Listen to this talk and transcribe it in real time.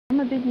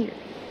a big eater.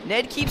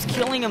 Ned keeps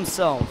killing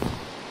himself.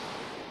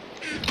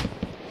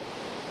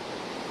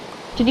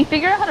 Did you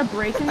figure out how to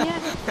break him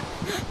yet?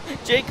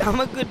 Jake, I'm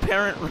a good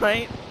parent,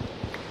 right?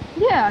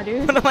 Yeah,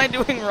 dude. What am I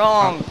doing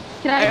wrong?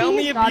 Can I be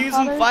only his abuse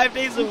him godfather? 5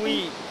 days a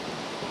week.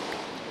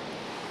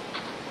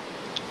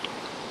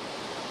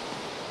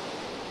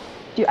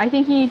 Dude, I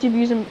think you need to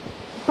abuse him.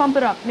 Pump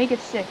it up. Make it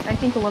 6. I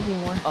think he'll love you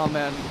more. Oh,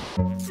 man.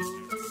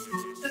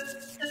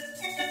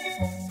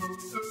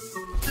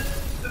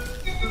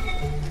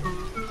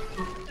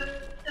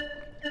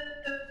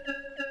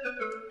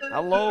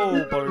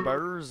 Hello,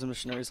 barbers and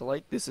missionaries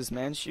alike. This is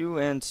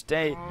Manshoe, and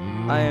today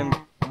I am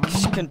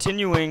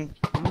continuing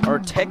our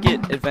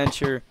Tekkit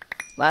adventure.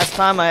 Last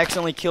time I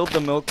accidentally killed the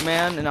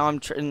Milkman, and now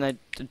I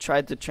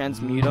tried to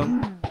transmute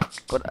him.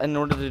 But in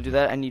order to do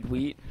that, I need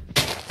wheat.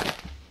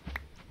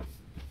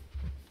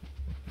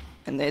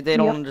 And they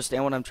don't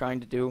understand what I'm trying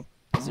to do,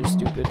 because they're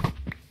stupid.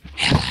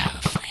 Hello,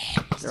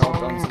 friends. They're all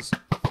dunces.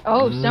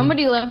 Oh,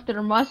 somebody left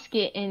their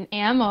musket and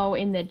ammo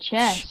in the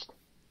chest.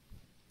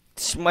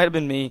 This might have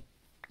been me.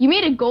 You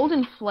made a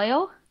golden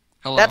flail?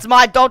 Hello. That's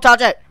mine. Don't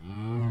touch it.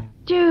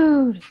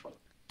 Dude.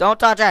 Don't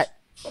touch it.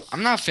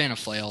 I'm not a fan of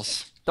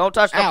flails. Don't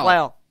touch the Ow.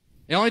 flail.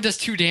 It only does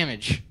 2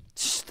 damage.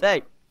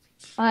 Stay.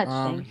 Oh, that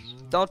stinks.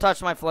 Don't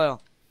touch my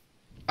flail.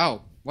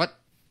 Oh, what?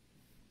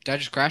 Did I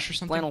just crash or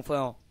something? Flannel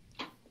flail.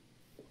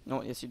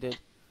 No, yes you did.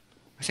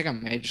 I think I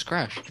may have just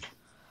crashed.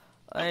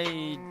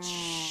 Hey,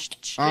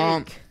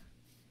 Um, Jake.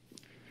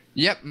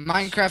 Yep,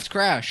 Minecraft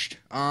crashed.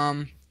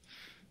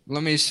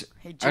 Let me.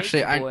 Hey, Jake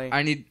Actually, boy.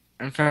 I need.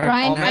 In fact,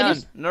 Ryan, Oh man, I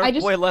Nerf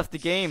just- boy left the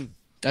game.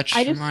 that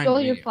I just reminded stole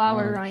me, your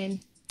flower, Ryan.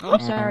 I'm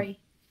sorry.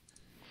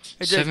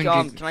 Hey, 7 Jake,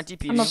 gig- can I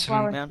TP I'm a you,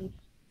 flower man?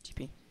 thief.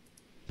 TP.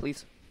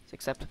 Please.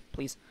 Accept.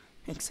 Please.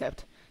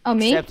 Accept. Oh,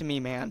 me? Accept me,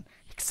 man.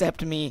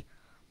 Accept me.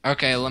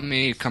 Okay, let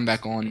me come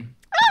back on.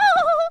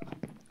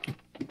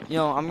 You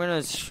know, I'm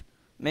gonna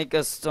make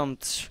us some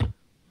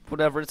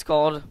whatever it's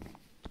called.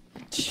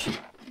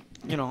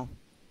 You know.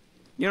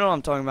 You know what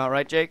I'm talking about,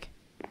 right, Jake?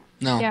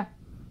 No. Yeah.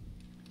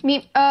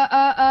 Me,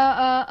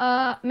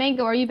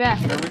 Mango, are you back?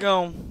 There we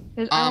go.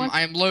 'Cause I want-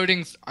 I'm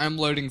loading. I'm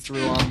loading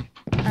through.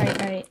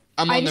 Alright.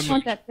 I'm I on just the.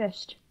 want that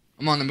fist.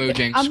 I'm on the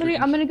Mojang I'm screen.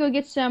 gonna go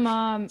get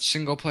some,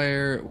 Single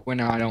player. Well,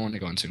 no, I don't want to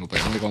go in single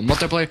player. I want to go in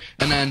multiplayer,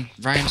 and then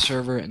Ryan's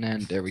server, and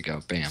then there we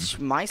go. Bam. It's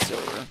my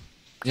server.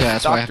 Yeah,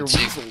 that's why I have to see.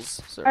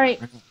 DrWeazle's server.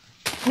 Alright.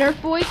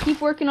 Nerf boy, keep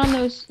working on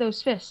those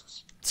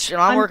fists. Shit,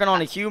 I'm working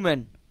on a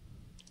human.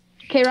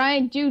 Okay,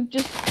 Ryan, just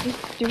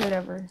do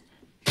whatever.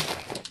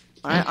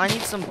 I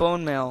need some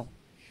bone mail.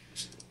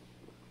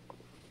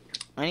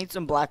 I need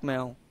some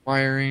blackmail.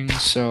 Wiring.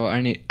 So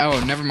I need.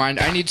 Oh, never mind.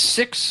 I need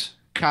 6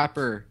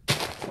 copper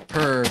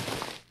per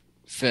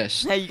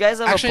fist. Hey, you guys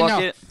have Actually, a no.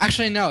 bucket?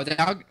 Actually, no.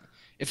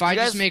 If I You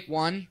just guys- make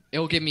 1,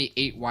 it'll give me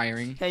 8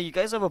 wiring. Hey, you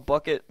guys have a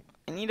bucket?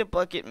 I need a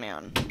bucket,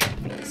 man.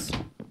 Please.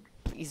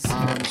 Please.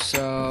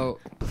 So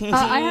Please.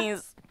 I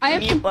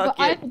have need a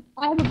bucket.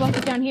 I have a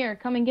bucket down here.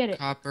 Come and get it.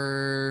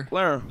 copper,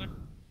 Where?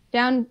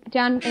 Down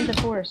in the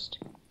forest.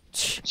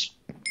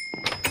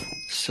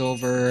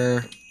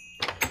 silver,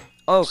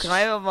 Oh, can I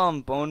have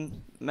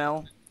bone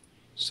mail?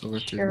 silver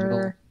through the middle.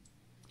 Sure.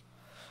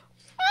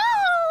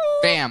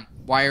 Bam!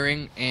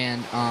 Wiring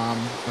and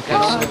okay,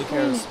 I don't so really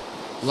cares.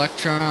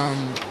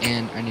 electrum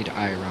and I need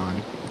iron,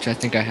 which I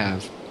think I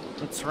have.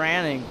 It's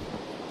raining.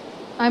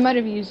 I might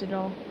have used it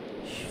all.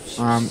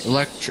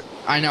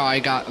 I know I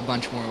got a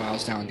bunch more while I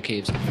was down in the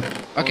caves.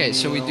 Okay,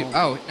 so we do. no.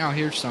 Oh, now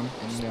here's some.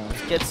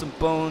 And, Get some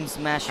bones,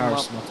 mash them power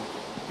up smelter.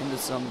 into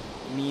some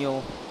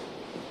meal.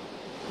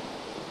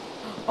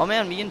 Oh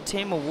man, we can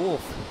tame a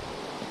wolf.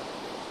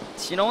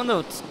 You know when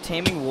the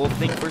taming wolf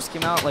thing first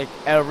came out, like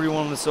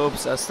everyone was so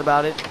obsessed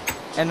about it,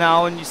 and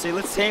now when you say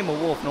let's tame a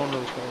wolf, no one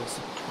really cares.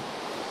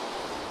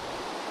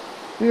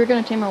 We were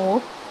gonna tame a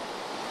wolf.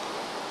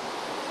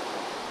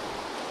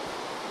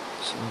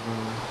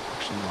 Silver.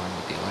 Actually, no, I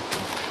need the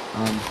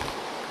electrum.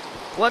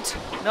 What?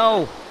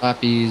 No.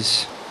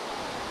 Lappies.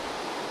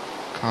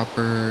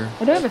 Copper.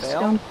 I do have a Fail?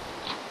 stone.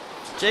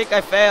 Jake,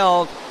 I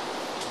failed.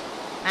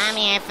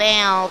 Mommy, I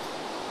failed.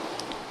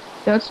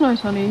 That's nice,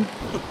 honey.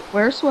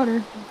 Wear a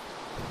sweater.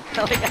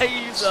 I like how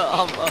you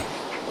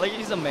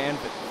use a man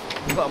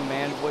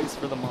voice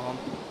for the mom.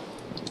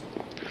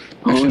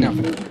 Actually, no.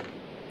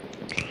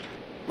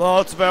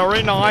 That's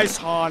very nice,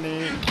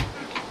 honey.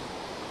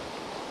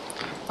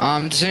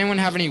 Does anyone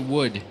have any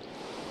wood?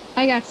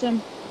 I got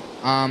some.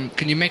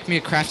 Can you make me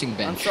a crafting I'm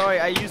bench? sorry,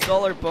 I used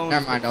all our bones.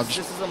 Never mind, but I'll this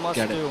just is a must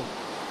get it. do.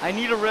 I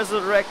need to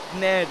resurrect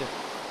Ned.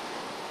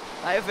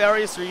 I have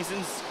various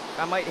reasons.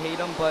 I might hate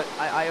him, but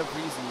I have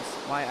reasons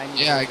why I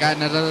need. Yeah, to I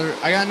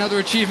got another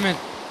achievement.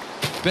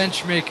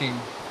 Bench making.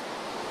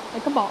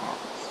 Like a ball.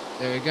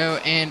 There we go,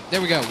 and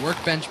there we go.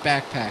 Workbench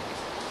backpack.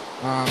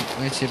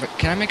 Let me see if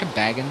can I make a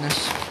bag in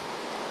this?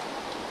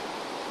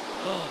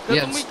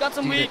 Got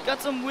some do wheat, it.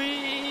 got some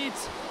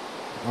weeds.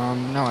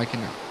 No, I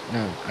cannot.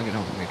 No, I can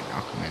only make an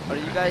alchemy. Are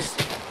you guys,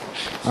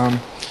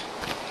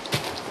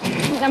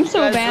 I'm so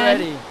guys bad.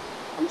 ready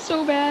I'm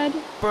so bad.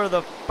 for the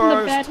I'm the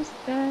first baddest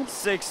bad.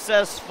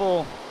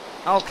 successful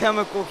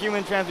Alchemical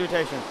human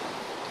transmutation.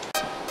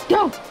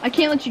 No, I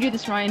can't let you do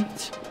this, Ryan.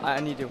 I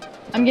need to.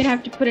 I'm gonna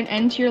have to put an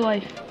end to your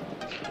life.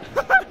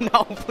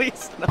 No,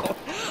 please, no.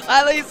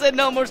 I thought you said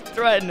no more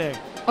threatening.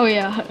 Oh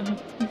yeah.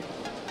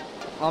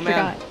 Oh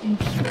man.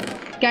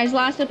 Forgot. Guys,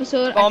 last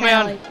episode, Oh I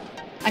kinda, man.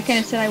 I kind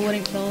of said I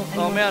wouldn't kill anyone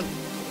Oh man.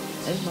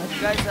 as much.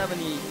 You guys have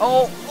any?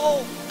 Oh, oh!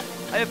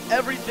 I have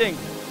everything.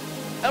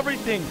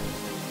 Everything.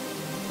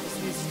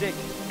 Just need stick.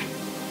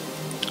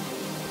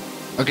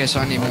 Okay, so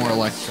I need more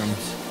electrum.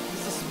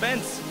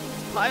 Suspense.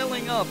 It's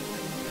piling up.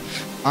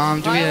 Do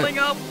we Piling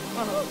have?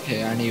 up.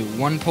 Okay, I need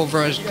 1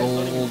 pulverized You guys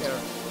don't even gold, care.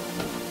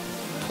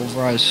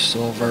 pulverized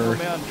silver, Oh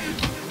man.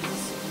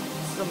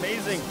 This is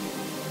amazing.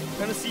 I'm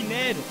gonna see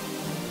Ned.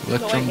 No, I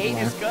electrum hate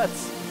his black.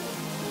 guts.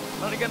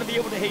 I'm not gonna be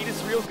able to hate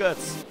his real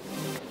guts.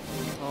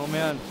 Oh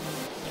man.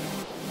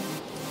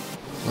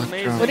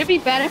 Electrum. Would it be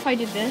bad if I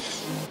did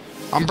this?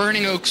 I'm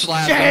burning oak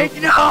slab. Jake,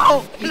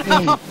 no!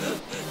 No!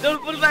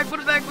 Don't put it back,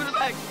 put it back, put it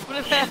back, put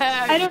it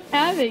back! I don't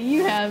have it.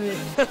 You have it.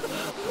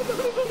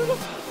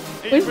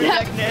 I Was bring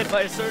that- back Ned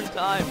by a certain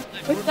time.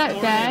 Was that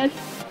Morning. bad?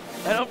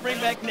 I don't bring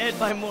back Ned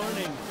by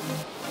morning.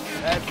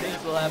 Bad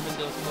things will happen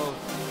to us both.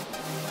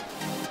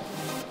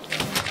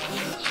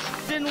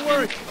 Didn't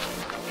work!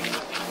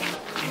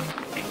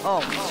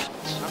 Oh, not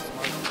smart.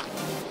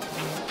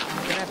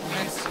 Gonna have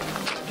to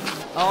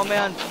use... Oh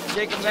man,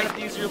 Jake, I'm gonna have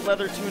to use your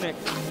leather tunic.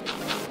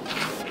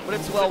 But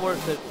it's well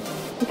worth it.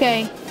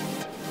 Okay.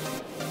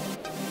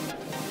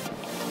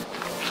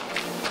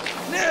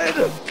 Ned!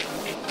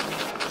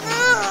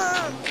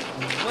 Ah!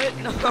 Wait,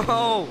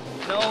 no!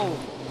 No!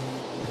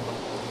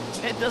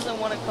 Ned doesn't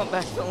want to come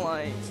back to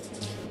life.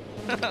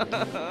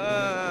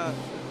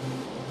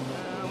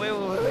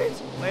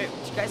 Wait,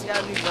 you guys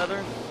got any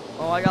leather?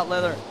 Oh, I got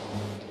leather.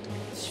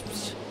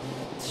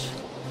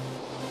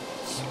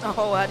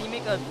 Oh, how do you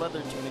make a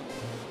leather tunic?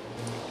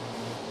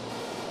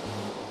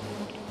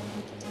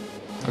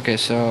 Okay,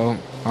 so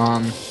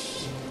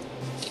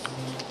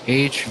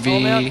HV. Oh,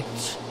 man.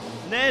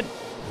 Ned!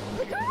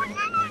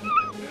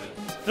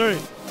 3,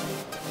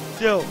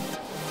 2.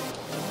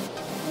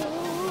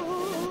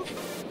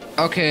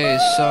 Okay,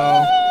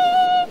 so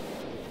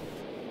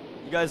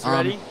You guys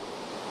ready?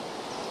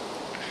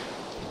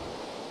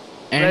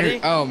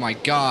 Ready? Oh my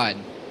god.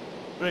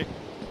 Right.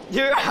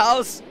 Your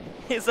house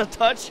is a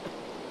touch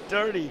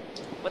dirty.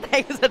 What the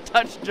heck is a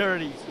touch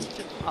dirty? It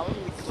should probably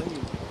clean.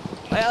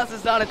 My house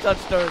is not a touch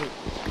dirty.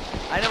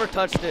 I never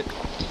touched it.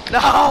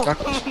 No!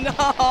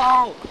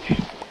 No!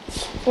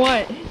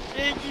 What?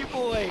 Jakey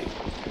boy!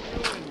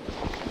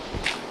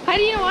 How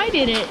do you know I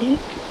did it?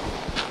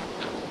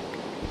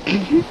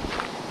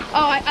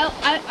 Oh,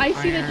 I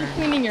see that you're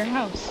cleaning your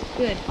house.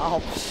 Good.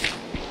 Oh,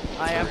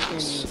 I am cleaning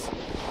this.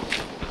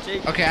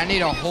 Jake, Okay, I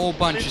need a whole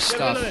bunch of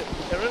stuff.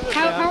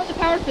 How are the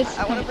power fits?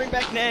 I want to bring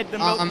back Ned, the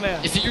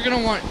milkman. If you're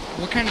gonna want,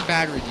 what kind of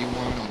battery do you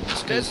want on this?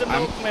 Ned, Because the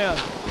milkman.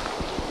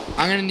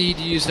 I'm gonna need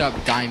to use up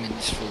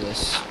diamonds for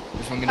this.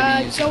 If I'm gonna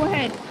be using. Go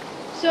ahead.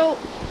 So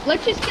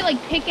let's just get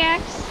like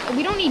pickaxe.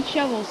 We don't need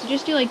shovels. So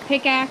just do like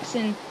pickaxe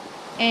and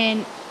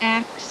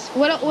axe.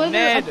 What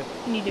Ned. other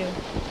can you do?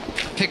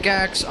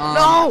 Pickaxe.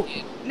 No!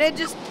 Ned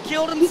just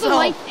killed Do the himself.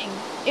 light thing.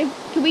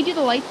 Can we do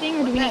the light thing,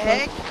 or do we What the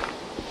need heck?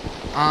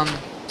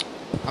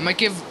 I might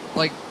give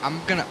like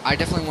I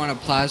definitely want a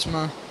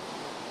plasma.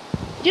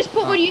 Just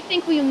put what do you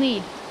think we'll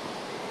need.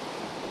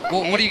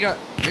 Well, what do you got?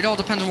 It all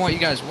depends on what you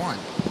guys want.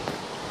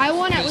 I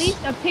want at least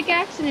a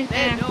pickaxe and an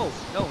Ned, axe.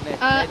 no, Ned.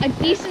 A Ned,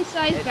 decent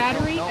sized Ned,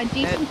 battery. no, A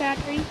decent Ned.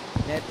 battery.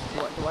 Ned,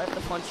 do I have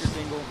to punch your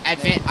jingle? I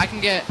can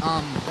get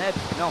Ned,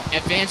 no.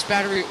 advanced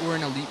battery or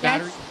an elite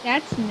battery.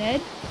 That's Ned.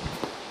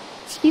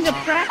 He's a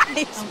practice.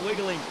 He's dummy.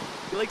 wiggling.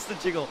 He likes to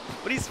jiggle.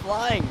 But he's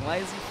flying. Why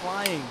is he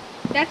flying?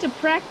 That's a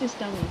practice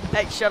dummy.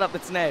 Hey, shut up.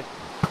 It's Ned.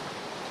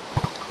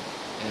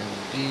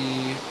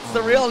 LD, It's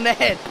the real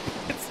Ned.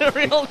 It's the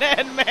real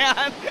Ned,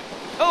 man.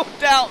 Don't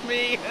doubt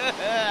me.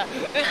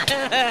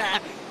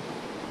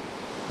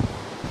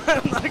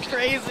 I'm not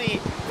crazy.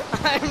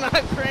 I'm not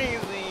crazy.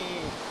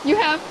 You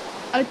have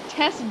a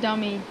test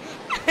dummy.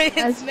 It's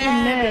As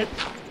Ned.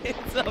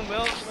 It's a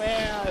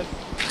milkman.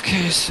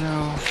 Okay, so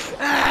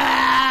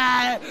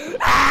Ah!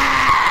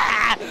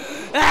 Ah!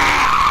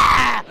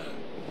 Ah!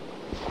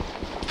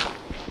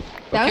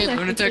 That okay, was actually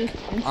lunatic.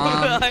 pretty-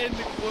 Behind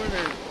the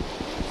corner.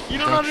 You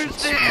don't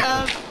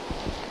understand.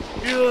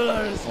 You don't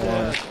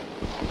understand.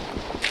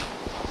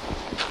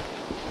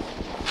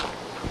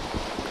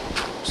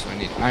 So I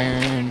need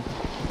iron,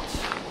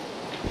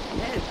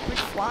 Ned, quit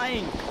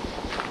flying.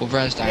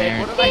 pulverized Ned,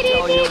 iron. what did I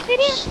tell you?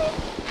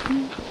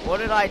 What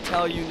did I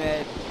tell you,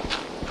 Ned?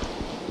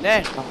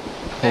 Ned, get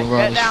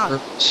Pulverized down.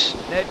 fruits.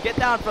 Ned, get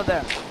down from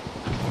there.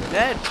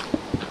 Ned.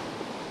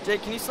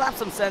 Jake, can you slap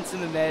some sense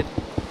into Ned?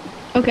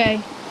 Okay.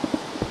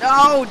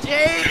 No,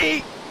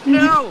 Jake!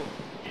 No!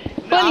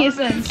 Plenty of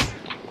No, sense.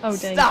 Oh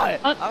dang. Stop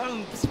it! I'm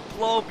gonna just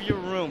blow up your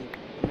room.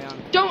 Man.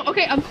 Don't.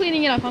 Okay, I'm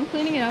cleaning it up. I'm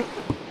cleaning it up.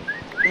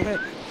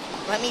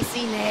 Let me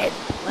see Ned.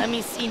 Let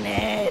me see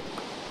Ned.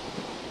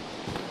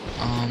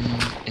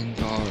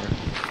 Indoor.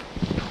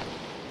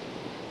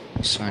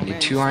 So I Oh, need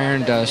man, 2 you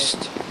iron slapped that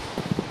dust.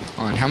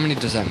 On, how many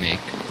does that make?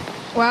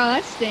 Wow,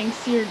 that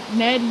stinks. Your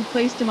Ned, you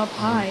placed him up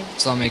high.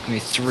 So that'll make me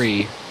 3.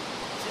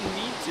 Didn't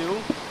need to.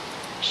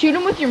 Shoot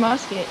him with your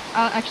musket.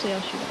 Actually,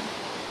 I'll shoot him.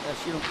 Yeah,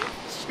 shoot him.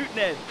 Shoot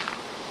Ned.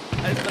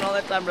 I spent all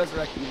that time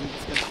resurrecting him.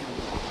 Just gonna shoot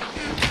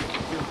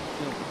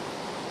him.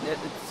 Ned,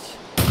 it's...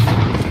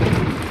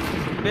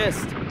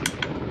 Missed.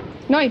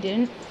 No, I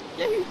didn't.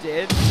 Yeah, you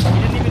did. You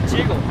didn't even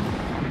jiggle.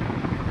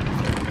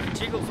 He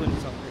jiggles when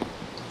he's hungry.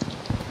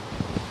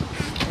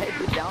 Ned,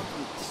 get down from...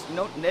 You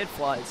know, Ned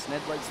flies.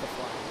 Ned likes to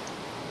fly.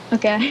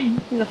 Okay,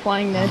 he's a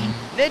flying Ned.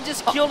 Ned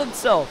just killed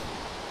himself.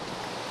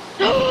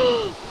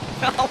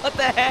 What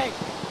the heck?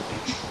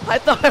 I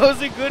thought I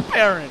was a good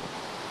parent.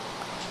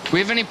 Do we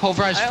have any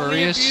pulverized I only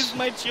furious? abuse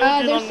my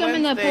children there's on some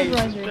in the Wednesdays,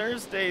 and pulverizer.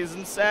 Thursdays,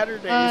 and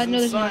Saturdays, no, and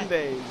there's not.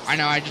 Sundays. I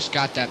know, I just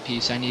got that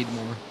piece. I need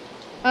more.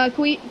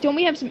 Don't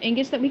we have some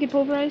ingots that we could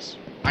pulverize?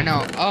 I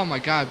know. Oh my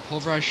god,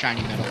 pulverized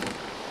shiny metal.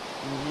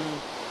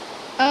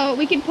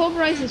 We could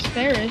pulverize this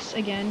ferrous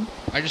again.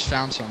 I just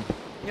found some.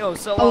 Yo,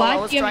 so A lot? I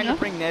was Do you have trying to enough?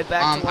 bring Ned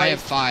back to life. I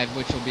have 5,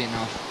 which will be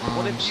enough.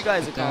 What have you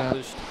guys put that-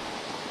 accomplished?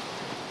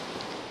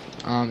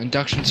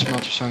 Induction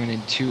smelter, so I'm gonna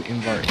need 2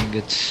 invar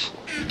ingots.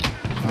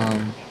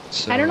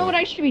 So I don't know what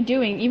I should be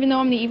doing, even though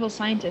I'm the evil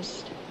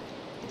scientist.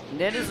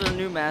 Ned is our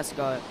new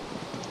mascot.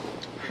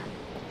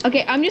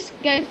 Okay,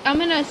 guys, I'm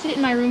gonna sit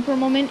in my room for a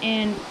moment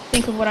and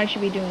think of what I should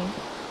be doing.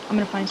 I'm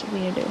gonna find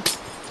something to do.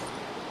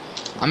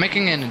 I'm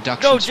making an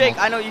induction. Go, Jake. smelter.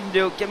 I know what you can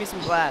do. Get me some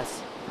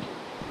glass.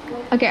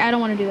 Okay, I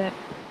don't want to do that.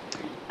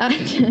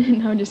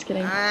 No, I'm just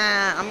kidding.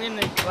 I'm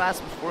gonna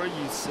glass before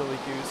you, silly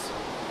goose.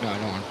 No, I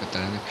don't want to put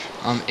that in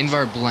there.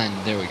 Invar blend.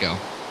 There we go.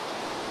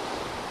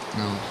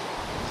 No.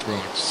 Throw a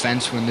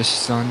fence when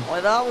this is done.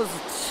 Well, that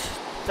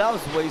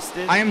was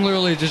wasted. I am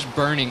literally just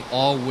burning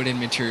all wooden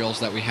materials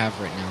that we have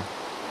right now.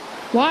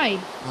 Why?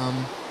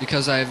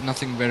 Because I have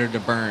nothing better to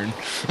burn.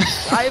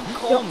 I have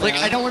coal, man. Like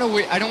I don't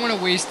want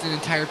to waste an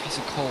entire piece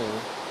of coal,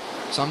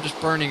 so I'm just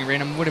burning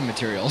random wooden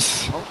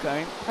materials.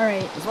 Okay. All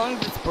right. As long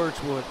as it's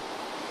birchwood.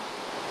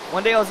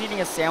 One day I was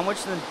eating a sandwich,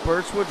 and then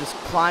birchwood just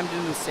climbed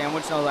into the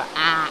sandwich, and I was like,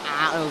 and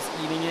I was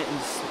eating it, and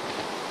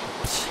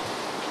just...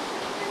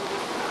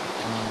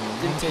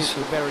 didn't taste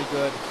very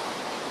good.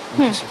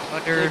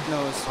 Jake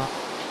knows.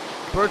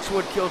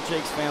 Birchwood killed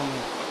Jake's family.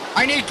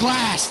 I need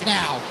glass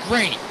now.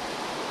 Great.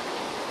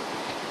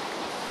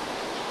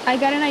 I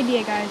got an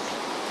idea, guys.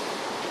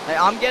 Hey,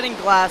 I'm getting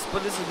glass,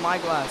 but this is my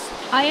glass.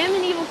 I am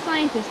an evil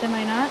scientist, am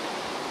I not?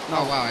 No,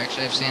 Oh wow, I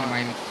actually have sand in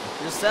my.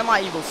 you're a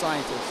semi-evil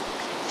scientist.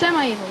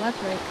 Semi-evil, that's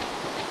right.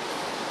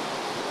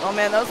 Oh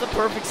man, that was the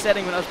perfect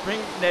setting when I was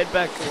bringing Ned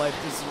back to life.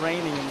 It's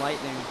raining and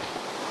lightning.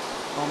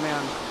 Oh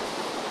man.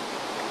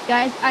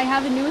 Guys, I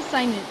have a new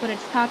assignment, but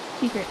it's top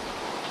secret.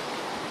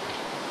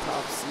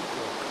 Top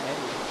secret. Hey,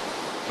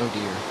 Oh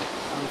dear.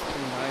 sounds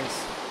pretty nice.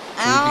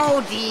 Oh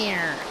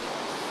dear.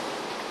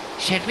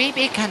 Should we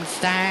be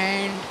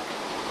concerned?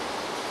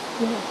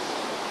 Yes.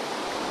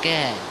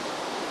 Good.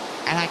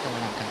 I like it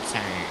when I'm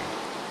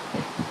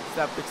concerned.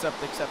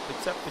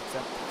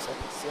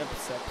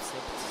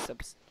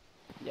 Accept.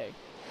 Yay.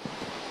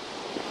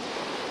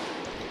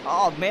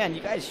 Oh man,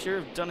 you guys sure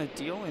have done a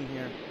deal in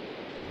here.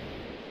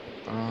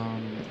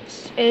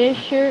 It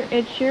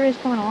sure is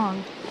coming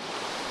along.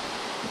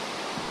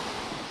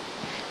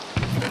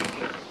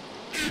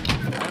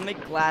 I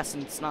make glass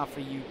and it's not for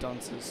you,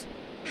 dunces.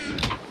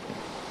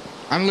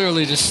 I'm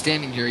literally just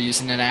standing here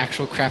using an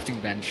actual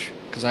crafting bench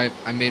because I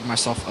made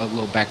myself a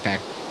little backpack.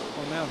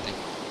 Oh man.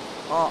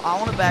 Oh, I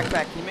want a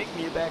backpack. Can you make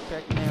me a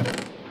backpack, man?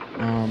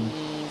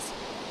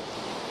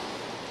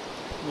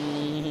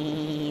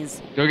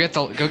 Please. Go get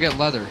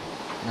leather.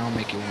 And I'll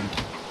make you one.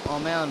 Oh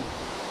man.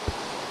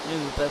 You're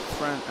the best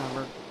friend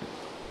ever.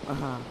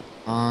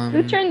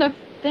 Who turned the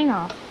thing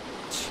off?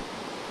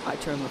 I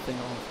turned the thing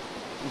off.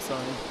 I'm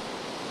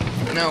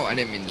sorry. No, I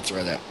didn't mean to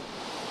throw that.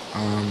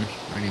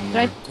 I need more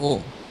Did I-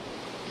 gold.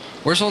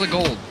 Where's all the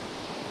gold?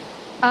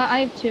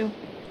 I have 2.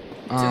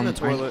 It's in the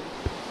toilet.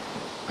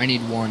 I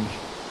need 1.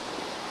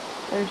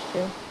 There's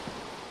 2.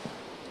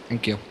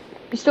 Thank you.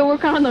 You still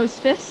working on those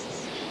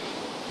fists?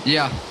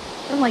 Yeah.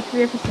 It's been like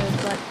 3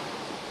 episodes, but It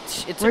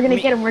we're took gonna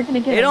me- get him. We're gonna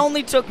get It him.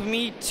 only took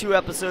me 2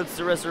 episodes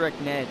to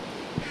resurrect Ned.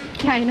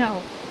 Yeah, I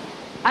know.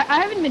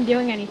 I haven't been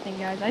doing anything,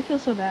 guys. I feel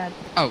so bad.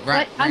 Oh, Ryan,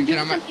 But I'm Ryan,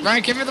 doing something-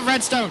 Ryan, give me the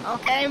redstone.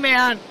 Okay,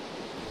 man.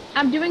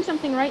 I'm doing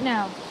something right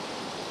now,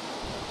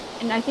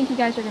 and I think you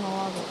guys are gonna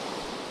love it.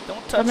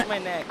 Don't touch I'm- my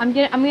neck. I'm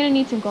gonna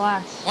need some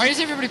glass. Why is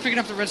everybody picking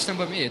up the redstone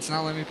but me? It's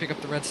not letting me pick up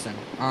the redstone.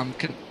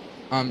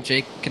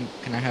 Jake, can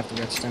I have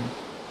the redstone?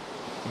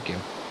 Thank you.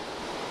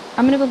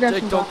 I'm gonna go grab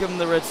Jake, some don't glass. give him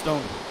the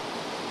redstone.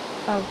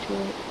 Oh, too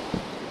late.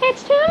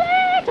 It's too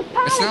late to It's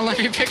not polish.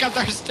 letting me pick up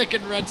our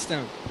sticking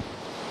redstone.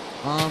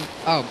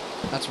 Oh,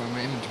 that's why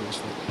my inventory is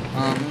full.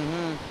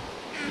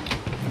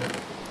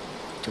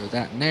 Throw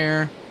that in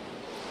there.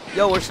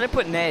 Yo, where should I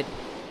put Ned?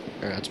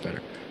 There, that's better.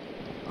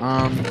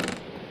 I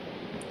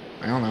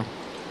don't know.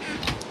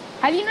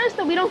 Have you noticed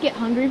that we don't get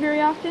hungry very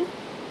often?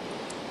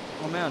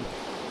 Oh man.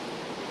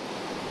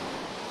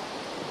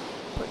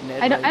 Put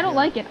Ned I don't right here.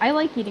 like it. I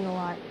like eating a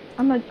lot.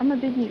 I'm a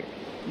big eater.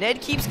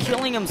 Ned keeps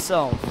killing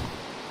himself.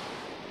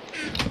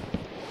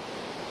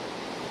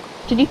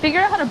 Did you figure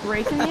out how to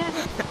break him yet?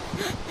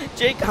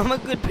 Jake, I'm a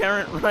good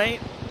parent,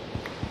 right?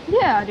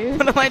 Yeah, dude.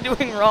 What am I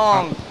doing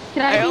wrong?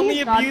 Can I be only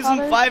his abuse him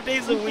godfather? 5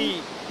 days a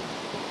week.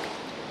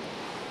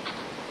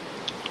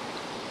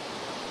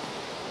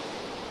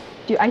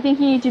 Dude, I think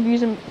you need to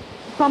abuse him.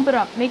 Pump it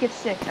up. Make it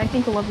 6. I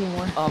think he'll love you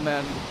more. Oh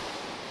man.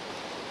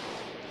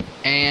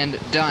 And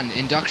done.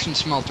 Induction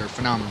smelter.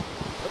 Phenomenal.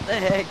 What the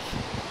heck?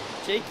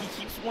 Jake, he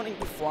keeps wanting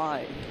to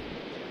fly.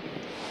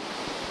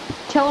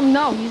 Tell him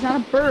no. He's not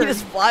a bird. He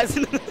just flies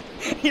into the,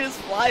 he just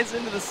flies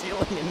into the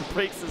ceiling and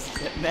breaks his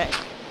neck.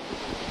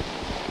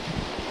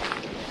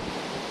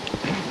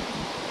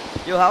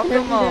 Yo, how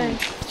come I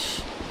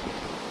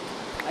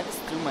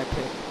just threw my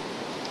pick.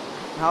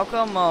 How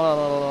come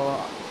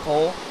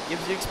coal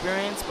gives you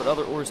experience but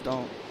other ores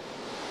don't?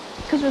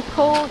 Because with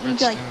coal, you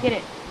can, like, get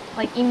it,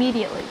 like,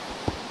 immediately.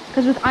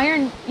 Because with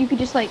iron, you could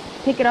just, like,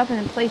 pick it up and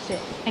then place it,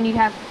 and you'd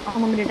have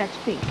unlimited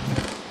XP.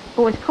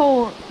 But with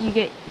coal, you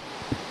get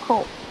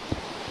coal.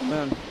 Oh,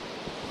 man.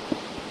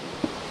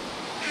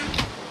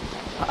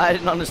 I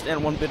didn't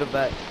understand one bit of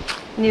that.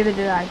 Neither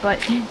did I, but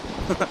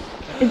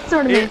it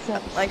sort of made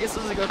sense. I guess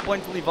this is a good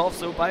point to leave off,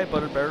 so bye,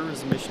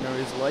 Butterbearers and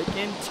missionaries alike.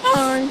 And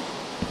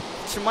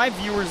to my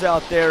viewers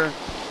out there,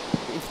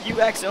 if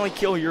you accidentally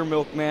kill your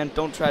milkman,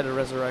 don't try to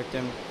resurrect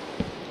him.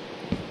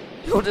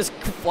 He'll just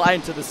fly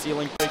into the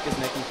ceiling, break his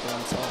neck, and kill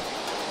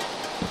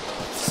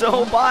himself.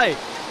 So bye.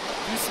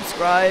 Do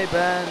subscribe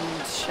and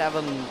have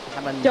a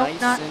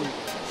nice and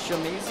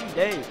amazing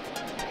day.